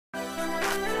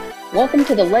Welcome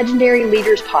to the Legendary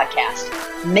Leaders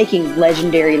Podcast, Making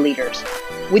Legendary Leaders,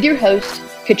 with your host,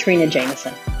 Katrina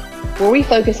Jameson, where we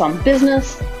focus on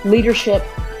business, leadership,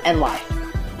 and life.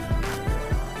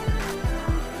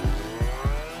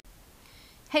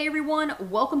 Hey everyone,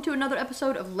 welcome to another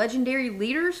episode of Legendary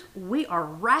Leaders. We are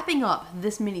wrapping up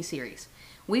this mini-series.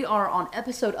 We are on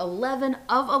episode 11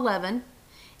 of 11,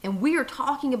 and we are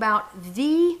talking about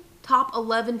the top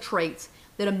 11 traits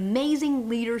that amazing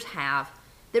leaders have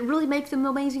that really make them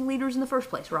amazing leaders in the first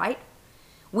place, right?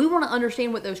 We want to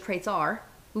understand what those traits are.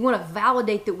 We want to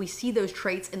validate that we see those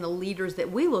traits in the leaders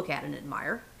that we look at and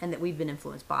admire and that we've been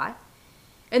influenced by.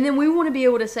 And then we want to be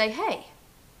able to say, hey,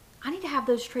 I need to have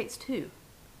those traits too,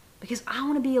 because I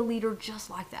want to be a leader just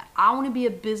like that. I want to be a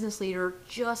business leader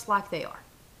just like they are.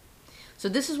 So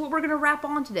this is what we're going to wrap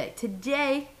on today.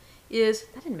 Today is,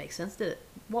 that didn't make sense, did it?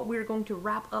 What we're going to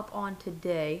wrap up on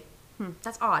today.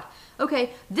 That's odd. Okay,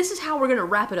 this is how we're going to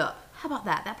wrap it up. How about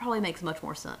that? That probably makes much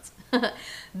more sense.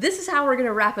 This is how we're going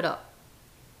to wrap it up.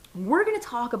 We're going to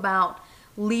talk about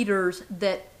leaders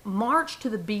that march to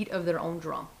the beat of their own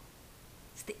drum.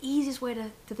 It's the easiest way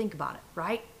to think about it,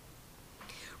 right?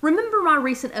 Remember my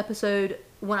recent episode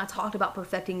when I talked about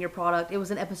perfecting your product? It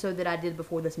was an episode that I did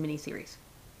before this mini-series.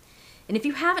 And if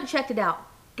you haven't checked it out,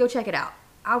 go check it out.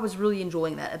 I was really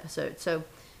enjoying that episode, so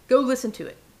go listen to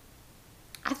it.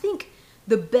 I think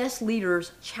the best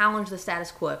leaders challenge the status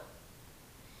quo.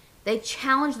 They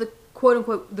challenge the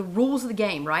quote-unquote the rules of the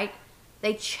game, right?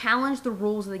 They challenge the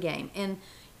rules of the game. And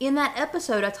in that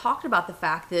episode, I talked about the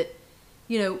fact that,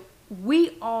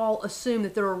 we all assume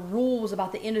that there are rules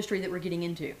about the industry that we're getting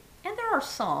into. And there are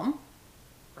some,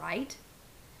 right?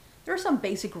 There are some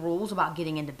basic rules about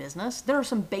getting into business. There are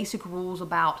some basic rules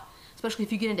about, especially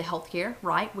if you get into healthcare,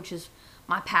 right? Which is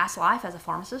my past life as a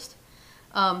pharmacist.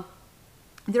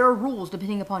 There are rules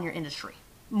depending upon your industry,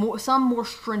 some more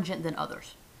stringent than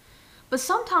others. But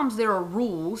sometimes there are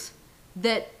rules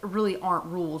that really aren't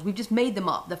rules. We've just made them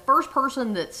up. The first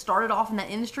person that started off in that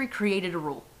industry created a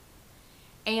rule.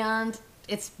 And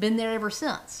it's been there ever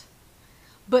since.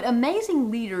 But amazing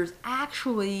leaders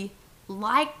actually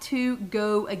like to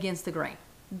go against the grain.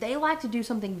 They like to do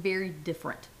something very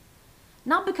different.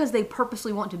 Not because they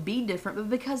purposely want to be different,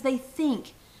 but because they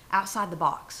think outside the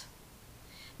box.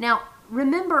 Now,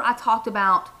 remember I talked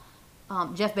about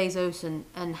Jeff Bezos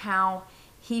and how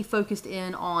he focused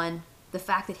in on the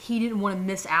fact that he didn't want to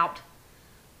miss out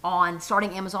on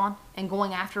starting Amazon and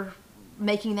going after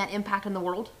making that impact in the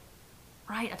world,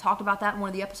 right? I talked about that in one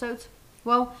of the episodes.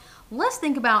 Well, let's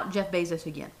think about Jeff Bezos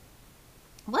again.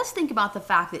 Let's think about the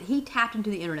fact that he tapped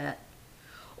into the internet,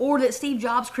 or that Steve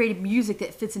Jobs created music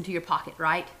that fits into your pocket,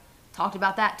 right? Talked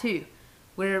about that too.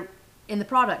 Where in the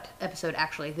product episode,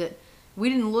 actually, that we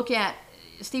didn't look at,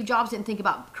 Steve Jobs didn't think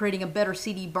about creating a better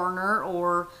CD burner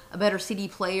or a better CD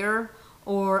player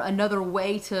or another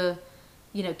way to,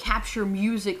 capture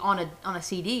music on a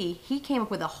CD. He came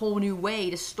up with a whole new way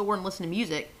to store and listen to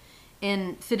music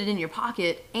and fit it in your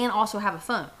pocket and also have a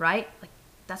phone, right? Like,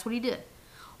 that's what he did.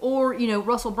 Or,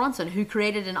 Russell Brunson, who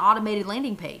created an automated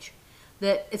landing page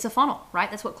that it's a funnel, right?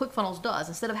 That's what ClickFunnels does.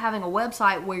 Instead of having a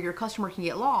website where your customer can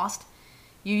get lost,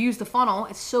 you use the funnel.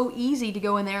 It's so easy to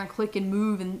go in there and click and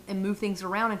move things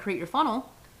around and create your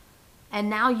funnel.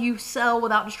 And now you sell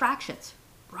without distractions,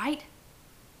 right?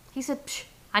 He said,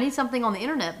 I need something on the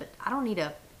internet, but I don't need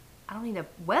a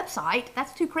website.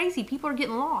 That's too crazy. People are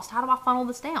getting lost. How do I funnel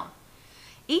this down?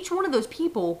 Each one of those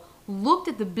people looked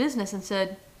at the business and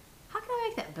said, how can I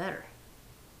make that better?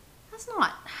 That's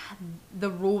not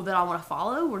the rule that I want to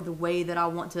follow or the way that I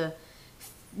want to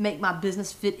make my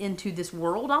business fit into this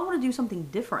world. I want to do something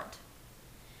different.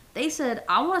 They said,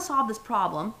 I want to solve this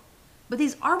problem, but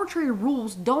these arbitrary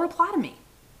rules don't apply to me.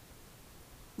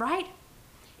 Right?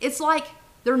 It's like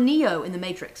they're Neo in the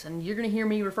Matrix, and you're going to hear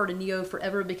me refer to Neo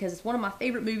forever because it's one of my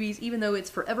favorite movies, even though it's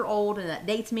forever old and that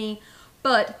dates me.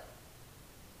 But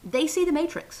they see the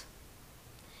Matrix.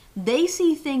 They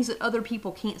see things that other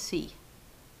people can't see.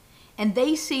 And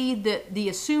they see that the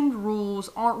assumed rules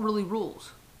aren't really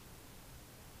rules.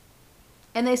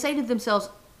 And they say to themselves,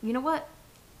 you know what?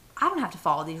 I don't have to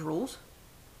follow these rules.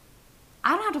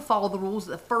 I don't have to follow the rules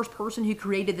that the first person who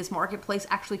created this marketplace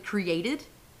actually created.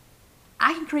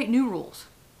 I can create new rules.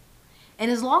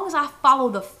 And as long as I follow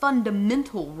the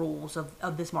fundamental rules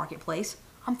of this marketplace,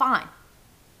 I'm fine.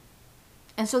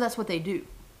 And so that's what they do.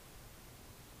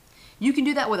 You can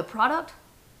do that with a product.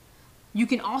 You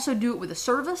can also do it with a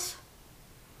service.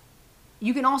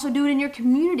 You can also do it in your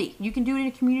community. You can do it in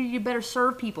a community to better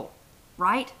serve people.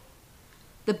 Right?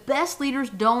 The best leaders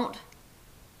don't,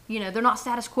 they're not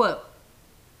status quo.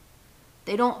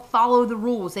 They don't follow the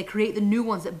rules. They create the new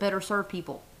ones that better serve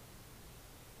people.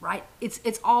 right?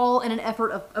 It's all in an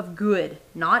effort of good,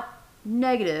 not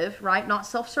negative, right? Not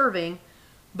self-serving,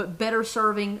 but better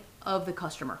serving of the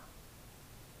customer.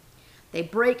 They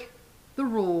break the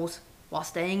rules while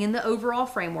staying in the overall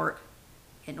framework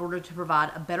in order to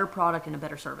provide a better product and a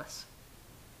better service.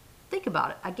 Think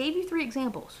about it. I gave you 3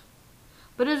 examples.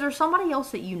 But is there somebody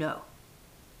else that you know?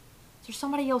 Is there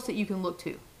somebody else that you can look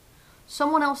to?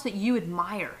 Someone else that you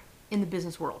admire in the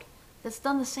business world that's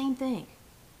done the same thing?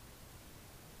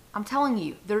 I'm telling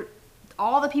you,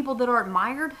 all the people that are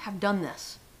admired have done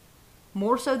this.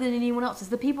 More so than anyone else. It's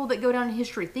the people that go down in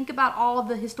history. Think about all of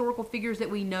the historical figures that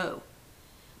we know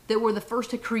that were the first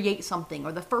to create something,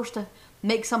 or the first to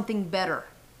make something better,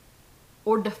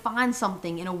 or define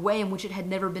something in a way in which it had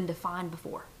never been defined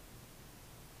before.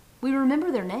 We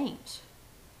remember their names.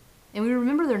 And we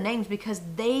remember their names because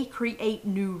they create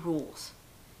new rules.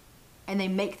 And they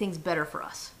make things better for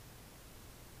us.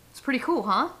 It's pretty cool,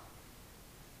 huh?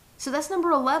 So that's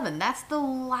number 11. That's the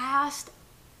last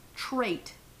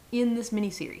trait in this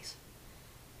mini-series.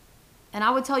 And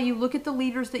I would tell you, look at the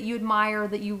leaders that you admire,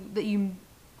 that you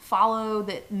follow,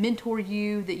 that mentor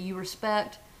you, that you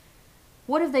respect.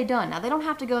 What have they done? Now, they don't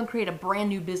have to go and create a brand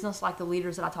new business like the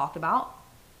leaders that I talked about.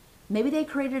 Maybe they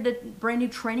created a brand new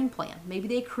training plan. Maybe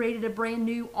they created a brand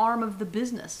new arm of the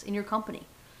business in your company.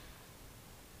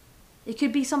 It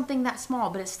could be something that small,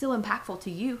 but it's still impactful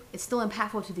to you. It's still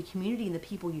impactful to the community and the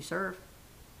people you serve.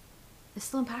 It's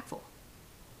still impactful.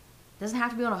 It doesn't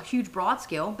have to be on a huge broad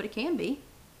scale, but it can be.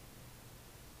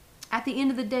 At the end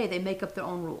of the day, they make up their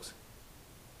own rules.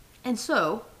 And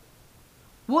so,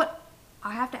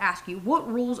 I have to ask you, what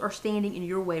rules are standing in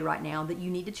your way right now that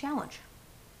you need to challenge?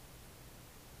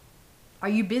 Are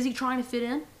you busy trying to fit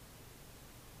in?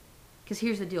 Because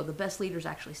here's the deal, the best leaders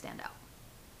actually stand out.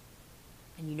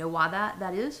 And you know why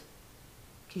that is?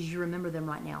 Because you remember them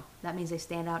right now. That means they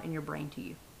stand out in your brain to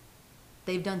you.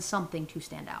 They've done something to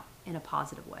stand out in a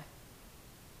positive way.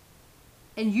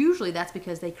 And usually that's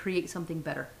because they create something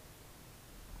better.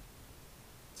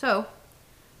 So,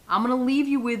 I'm going to leave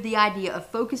you with the idea of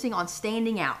focusing on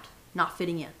standing out, not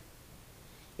fitting in.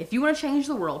 If you want to change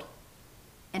the world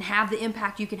and have the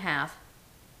impact you can have,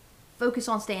 focus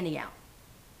on standing out.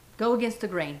 Go against the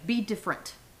grain. Be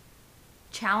different.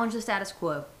 Challenge the status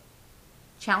quo.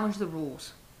 Challenge the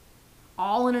rules.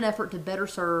 All in an effort to better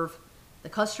serve the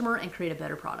customer and create a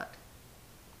better product.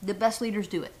 The best leaders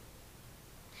do it.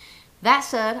 That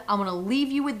said, I'm going to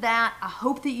leave you with that. I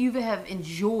hope that you have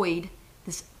enjoyed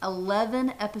this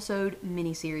 11 episode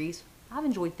mini-series. I've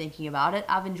enjoyed thinking about it.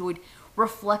 I've enjoyed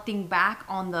reflecting back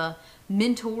on the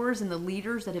mentors and the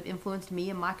leaders that have influenced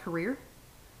me in my career.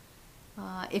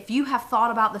 If you have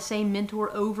thought about the same mentor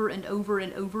over and over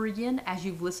and over again as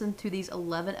you've listened to these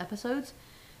 11 episodes,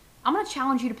 I'm going to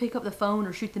challenge you to pick up the phone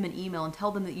or shoot them an email and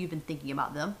tell them that you've been thinking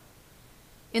about them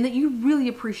and that you really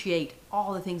appreciate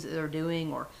all the things that they're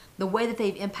doing, or the way that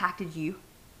they've impacted you,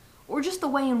 or just the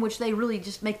way in which they really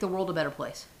just make the world a better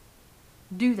place.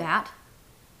 Do that,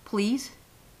 please,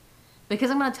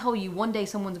 because I'm going to tell you one day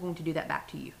someone's going to do that back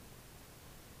to you.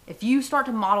 If you start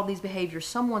to model these behaviors,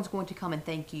 someone's going to come and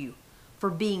thank you for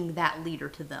being that leader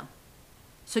to them.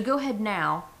 So go ahead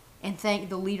now and thank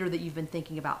the leader that you've been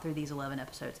thinking about through these 11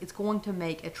 episodes. It's going to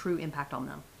make a true impact on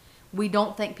them. We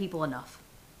don't thank people enough,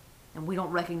 and we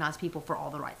don't recognize people for all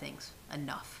the right things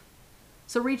enough.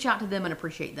 So reach out to them and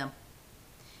appreciate them.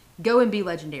 Go and be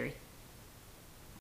legendary.